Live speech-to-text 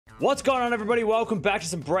What's going on, everybody? Welcome back to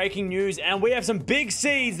some breaking news, and we have some big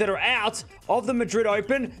seeds that are out of the Madrid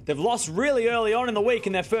Open. They've lost really early on in the week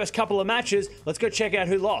in their first couple of matches. Let's go check out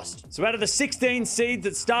who lost. So out of the 16 seeds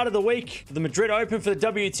that started the week for the Madrid Open for the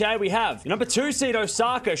WTA, we have the number 2 seed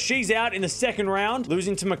Osaka. She's out in the second round,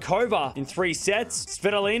 losing to Makova in 3 sets.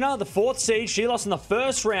 Svitolina, the 4th seed, she lost in the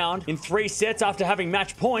first round in 3 sets after having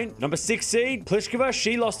match point. Number 6 seed Pliskova,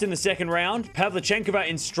 she lost in the second round. Pavlyuchenkova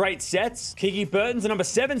in straight sets. Kiki Bertens, the number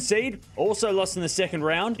 7 seed, also lost in the second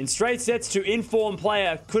round in straight sets to informed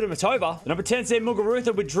player Kudermetova. The number 10 seed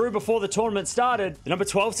Muguruza withdrew before the tournament started. The number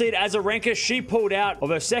 12 seed Azarenka, she pulled out of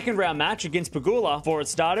her second round match against Pegula before it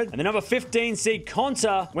started. And the number 15 seed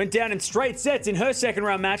Konta went down in straight sets in her second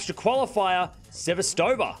round match to qualifier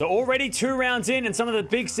Sevastova. They're already 2 rounds in, and some of the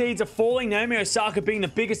big seeds are falling. Naomi Osaka being the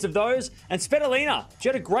biggest of those. And Svitolina, she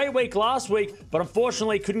had a great week last week, but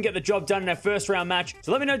unfortunately couldn't get the job done in her first round match.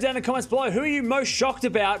 So let me know down in the comments below, who are you most shocked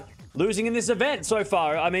about losing in this event so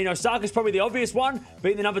far? I mean, Osaka's probably the obvious one,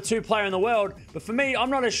 being the number 2 player in the world. But for me, I'm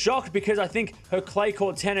not as shocked because I think her clay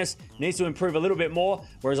court tennis needs to improve a little bit more.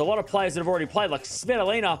 Whereas a lot of players that have already played, like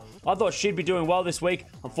Svitolina, I thought she'd be doing well this week.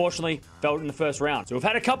 Unfortunately, fell in the first round. So we've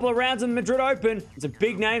had a couple of rounds in the Madrid Open, and some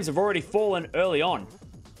big names have already fallen early on.